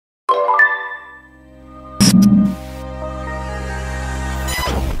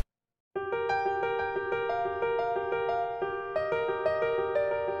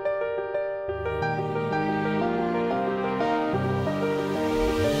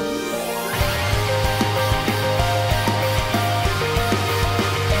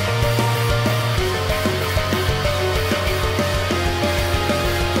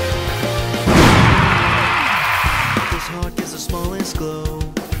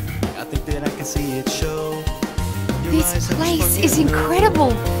can see it show. This place is incredible,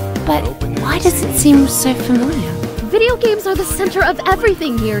 but why does it seem so familiar? Video games are the center of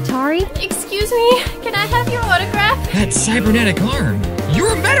everything here, Tari. Excuse me, can I have your autograph? That cybernetic arm.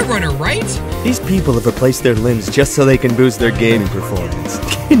 You're a meta runner, right? These people have replaced their limbs just so they can boost their gaming performance.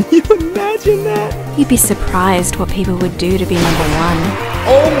 Can you imagine that? You'd be surprised what people would do to be #1.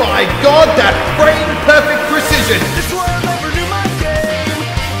 Oh my god, that frame-perfect precision!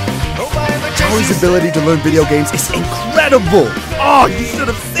 Tari's ability to learn video games is incredible! Oh, you should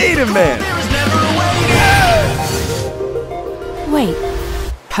have seen him, man! Wait,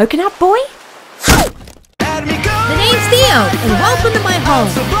 Coconut Boy? The name's Theo, and welcome to my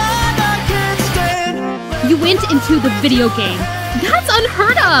home. You went into the video game. That's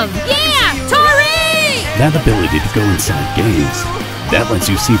unheard of. Yeah, Tari! That ability to go inside games, that lets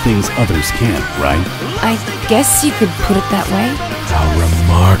you see things others can't, right? I guess you could put it that way. How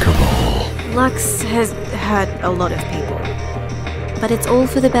remarkable. Lux has hurt a lot of people, but it's all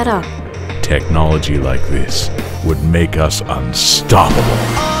for the better. Technology like this would make us unstoppable.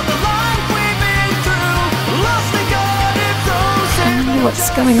 I wonder what's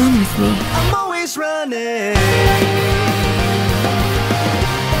going on with me. I'm always running.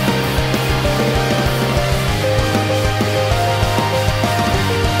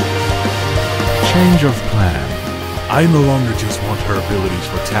 Change of plan. I no longer just want her abilities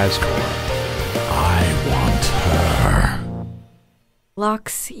for Tazcore. I want her.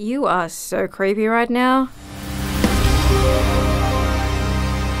 Lux, you are so creepy right now.